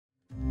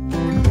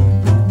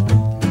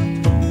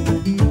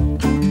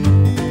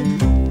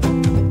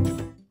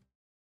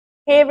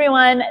Hey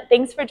everyone,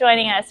 thanks for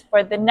joining us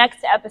for the next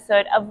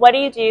episode of What Do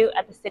You Do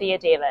at the City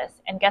of Davis?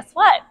 And guess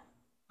what?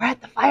 We're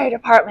at the fire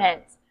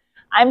department.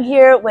 I'm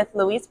here with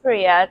Luis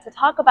Parrilla to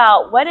talk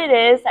about what it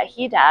is that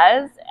he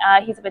does.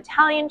 He's a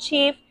battalion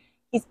chief.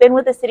 He's been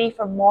with the city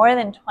for more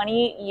than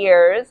 20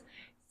 years.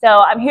 So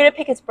I'm here to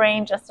pick his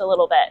brain just a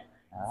little bit.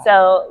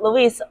 So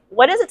Luis,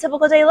 what does a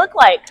typical day look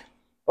like?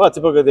 Well, a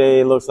typical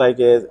day looks like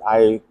is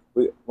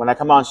when I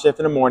come on shift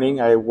in the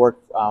morning, I work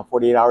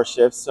 48-hour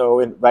shifts.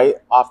 So right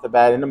off the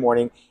bat in the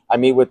morning, I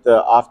meet with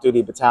the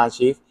off-duty battalion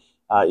chief,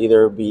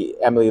 either be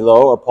Emily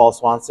Lowe or Paul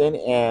Swanson,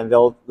 and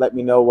they'll let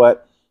me know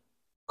what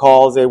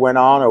calls they went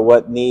on or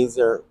what needs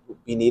are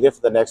be needed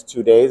for the next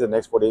 2 days, the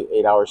next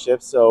 48-hour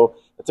shift. So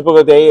a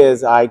typical day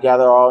is I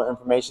gather all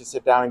information,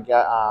 sit down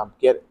and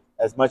get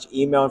as much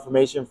email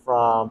information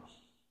from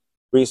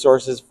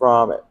resources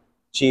from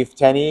Chief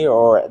Tenney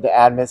or the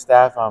admin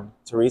staff,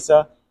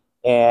 Teresa.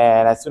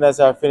 And as soon as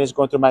I finish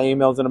going through my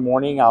emails in the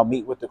morning, I'll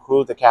meet with the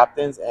crew, the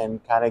captains,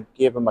 and kind of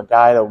give them a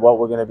guide of what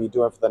we're going to be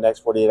doing for the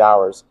next 48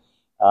 hours.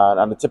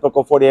 On the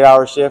typical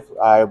 48-hour shift,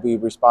 I'll be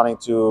responding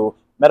to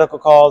medical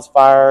calls,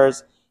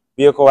 fires,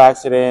 vehicle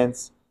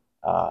accidents,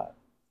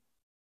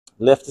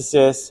 lift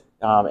assist,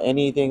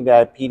 anything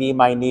that PD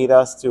might need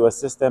us to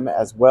assist them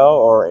as well,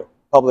 or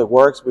Public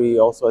Works, we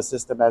also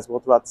assist them as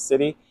well throughout the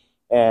city.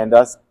 And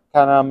that's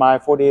kind of my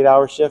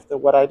 48-hour shift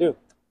of what I do.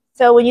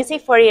 So when you say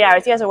 48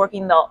 hours, you guys are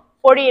working the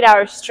 48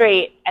 hours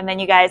straight, and then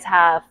you guys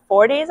have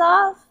 4 days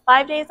off,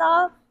 5 days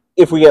off?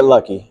 If we get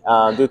lucky.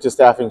 Due to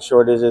staffing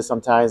shortages,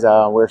 sometimes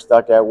we're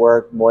stuck at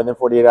work more than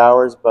 48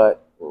 hours,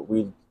 but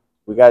we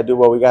got to do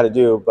what we got to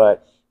do.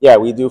 But yeah,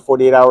 we do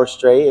 48 hours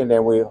straight, and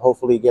then we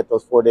hopefully get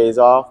those 4 days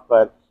off.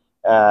 But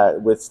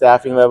with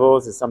staffing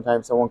levels, if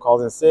sometimes someone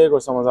calls in sick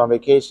or someone's on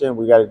vacation,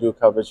 we got to do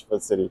coverage for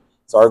the city.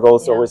 So our goal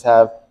is to always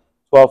have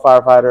 12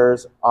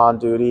 firefighters on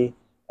duty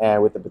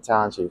and with the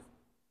battalion chief.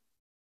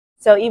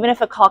 So even if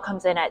a call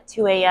comes in at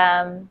 2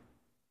 a.m.,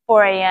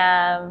 4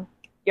 a.m.,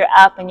 you're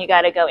up and you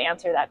got to go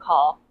answer that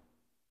call.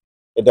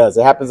 It does.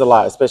 It happens a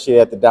lot, especially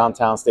at the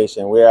downtown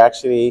station. We're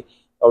actually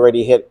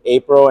already hit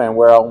April and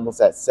we're almost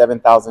at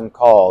 7,000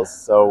 calls.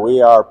 So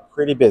we are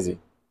pretty busy.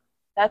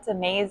 That's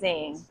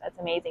amazing. That's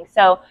amazing.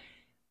 So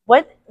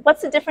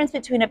what's the difference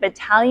between a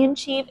battalion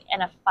chief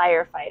and a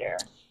firefighter?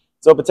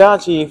 So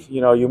battalion chief,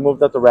 you know, you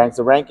moved up the ranks.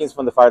 The rankings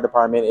from the fire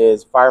department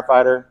is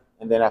firefighter,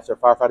 and then after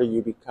firefighter,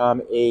 you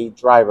become a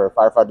driver,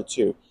 firefighter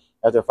 2.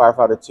 After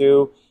firefighter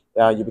 2,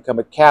 you become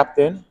a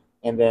captain,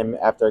 and then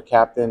after a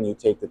captain, you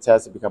take the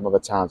test to become a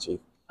battalion chief.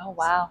 Oh,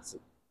 wow.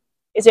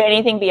 Is there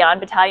anything beyond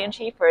battalion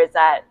chief, or is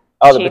that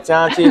the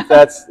battalion chief,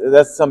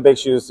 that's some big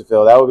shoes to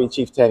fill. That would be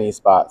Chief Tenney's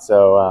spot.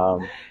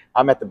 So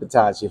I'm at the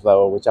battalion chief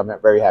level, which I'm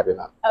very happy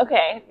about.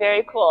 Okay,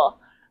 very cool.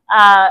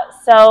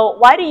 So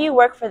why do you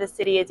work for the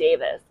City of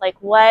Davis? Like,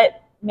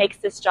 what makes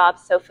this job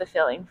so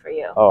fulfilling for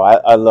you? Oh,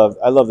 I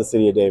love the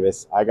City of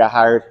Davis. I got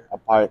hired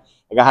in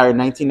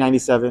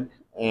 1997,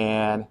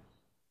 and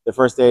the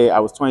first day I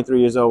was 23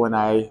 years old when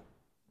I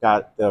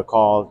got the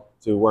call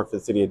to work for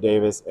the City of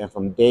Davis, and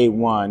from day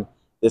one,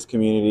 this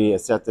community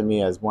accepted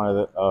me as one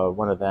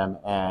of them.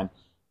 And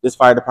this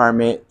fire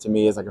department to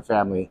me is like a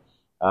family.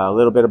 A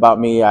little bit about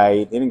me: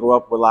 I didn't grow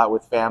up a lot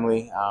with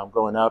family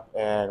growing up,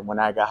 and when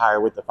I got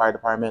hired with the fire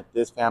department,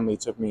 this family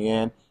took me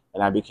in,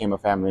 and I became a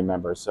family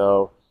member.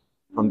 So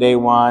from day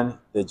one,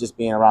 just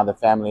being around the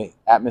family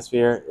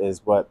atmosphere is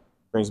what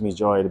brings me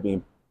joy to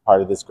being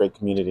part of this great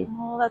community.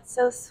 Oh, that's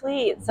so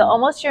sweet. So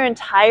almost your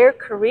entire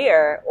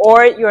career,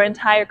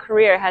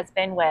 has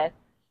been with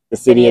the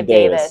City of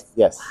Davis.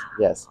 Yes, wow.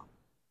 Yes.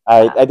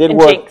 I did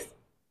work. Jinx.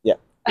 Yeah,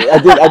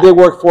 I did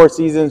work 4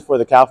 seasons for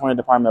the California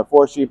Department of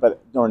Forestry,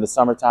 but during the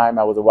summertime,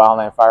 I was a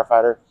wildland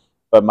firefighter.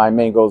 But my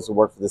main goal is to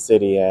work for the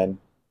city, and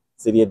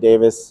City of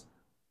Davis,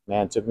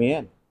 man, took me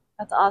in.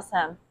 That's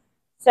awesome.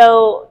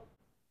 So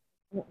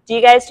do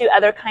you guys do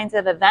other kinds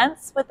of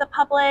events with the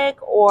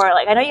public, or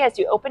like I know you guys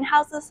do open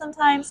houses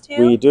sometimes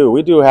too? We do.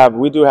 We do have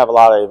a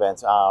lot of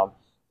events.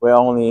 We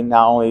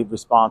not only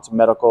respond to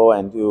medical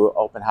and do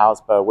open house,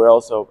 but we're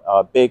also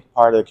a big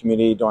part of the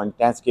community. During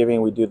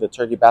Thanksgiving, we do the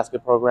turkey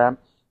basket program,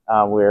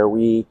 where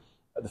the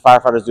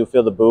firefighters do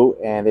fill the boot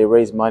and they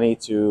raise money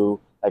to,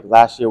 like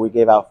last year we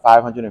gave out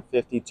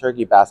 550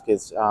 turkey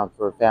baskets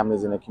for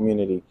families in the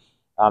community.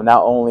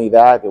 Not only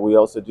that, we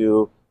also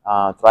do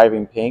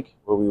Thriving Pink,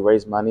 where we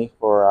raise money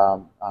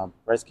for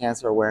breast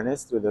cancer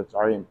awareness through the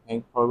Thriving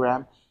Pink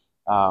program.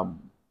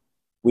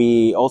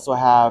 We also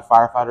have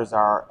firefighters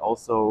are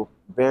also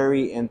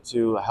very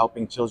into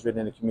helping children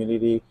in the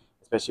community,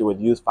 especially with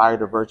youth fire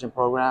diversion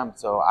program.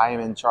 So I am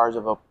in charge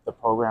of the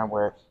program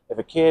where if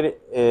a kid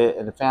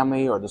in the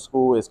family or the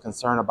school is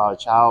concerned about a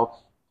child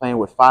playing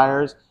with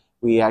fires,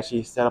 we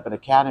actually set up an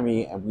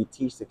academy and we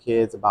teach the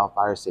kids about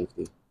fire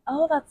safety.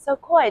 Oh, that's so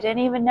cool. I didn't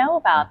even know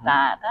about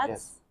that.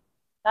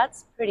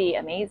 That's pretty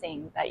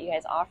amazing that you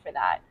guys offer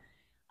that.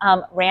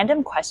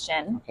 Random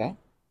question. Okay.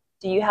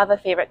 Do you have a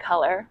favorite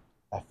color?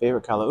 A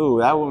favorite color? Ooh,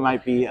 that one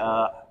might be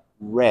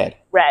red.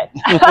 Red.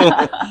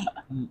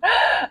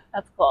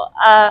 That's cool.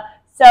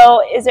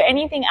 So is there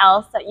anything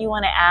else that you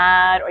want to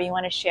add or you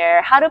want to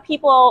share? How do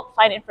people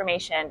find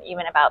information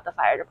even about the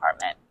fire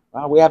department?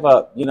 We have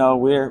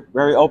we're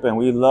very open.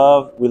 We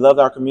love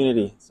our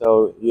community.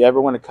 So if you ever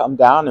want to come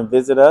down and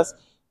visit us,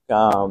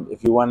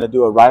 if you want to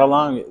do a ride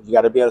along, you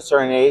got to be at a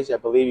certain age. I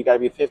believe you got to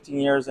be 15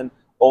 years and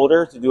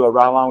older to do a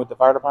ride along with the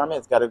fire department.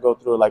 It's got to go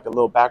through like a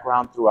little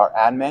background through our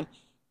admin,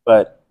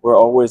 but we're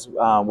always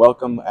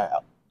welcome.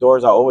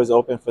 Doors are always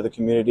open for the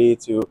community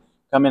to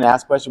come in and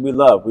ask questions.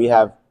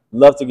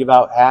 Love to give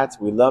out hats.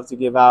 We love to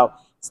give out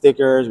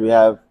stickers. We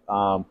have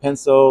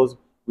pencils.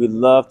 We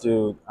love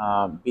to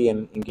be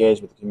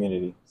engaged with the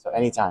community. So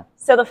anytime.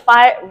 So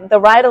the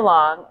ride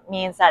along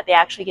means that they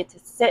actually get to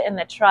sit in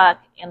the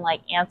truck and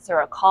like answer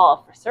a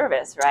call for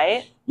service,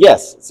 right?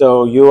 Yes.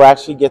 So you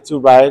actually get to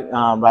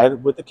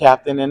ride with the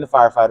captain and the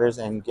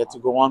firefighters and get to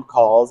go on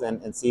calls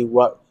and see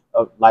what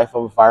a life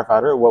of a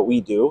firefighter, what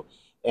we do,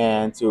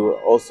 and to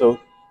also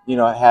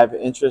have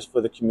interest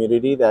for the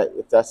community, that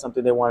if that's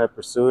something they want to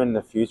pursue in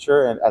the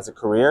future and as a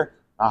career,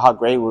 how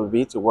great it would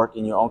be to work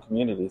in your own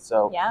community.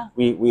 So yeah,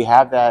 we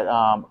have that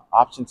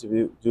option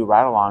to do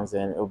ride-alongs,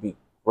 and it would be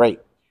great.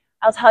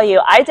 I'll tell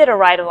you, I did a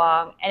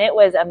ride-along, and it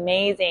was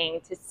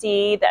amazing to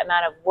see the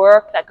amount of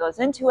work that goes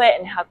into it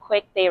and how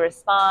quick they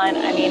respond.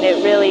 I mean,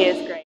 it really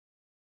is great.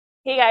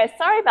 Hey guys,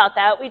 sorry about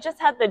that. We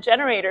just had the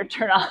generator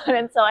turn on,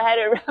 and so I had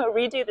to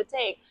redo the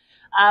take.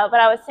 But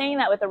I was saying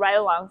that with the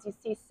ride-alongs, you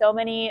see so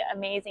many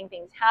amazing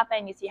things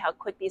happen. You see how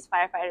quick these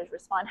firefighters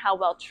respond, how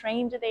well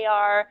trained they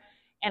are,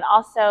 and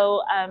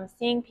also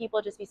seeing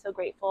people just be so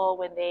grateful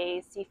when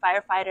they see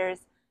firefighters,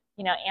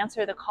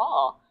 answer the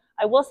call.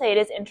 I will say it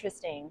is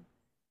interesting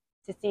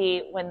to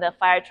see when the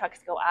fire trucks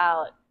go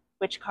out,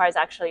 which cars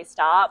actually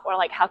stop, or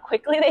like how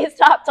quickly they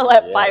stop to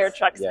let fire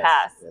trucks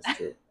pass. That's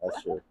true.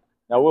 That's true.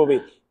 Now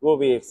we'll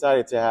be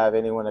excited to have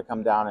anyone to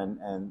come down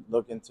and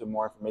look into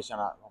more information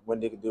on when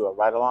they can do a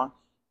ride-along.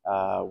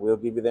 We'll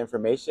give you the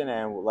information,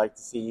 and we'd like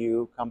to see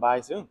you come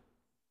by soon.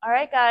 All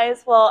right,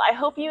 guys. Well, I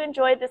hope you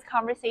enjoyed this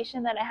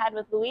conversation that I had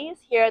with Luis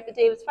here at the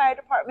Davis Fire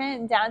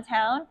Department in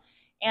downtown.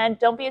 And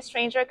don't be a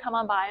stranger. Come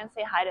on by and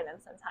say hi to them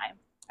sometime.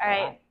 All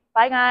right.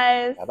 Bye,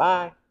 guys.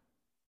 Bye-bye.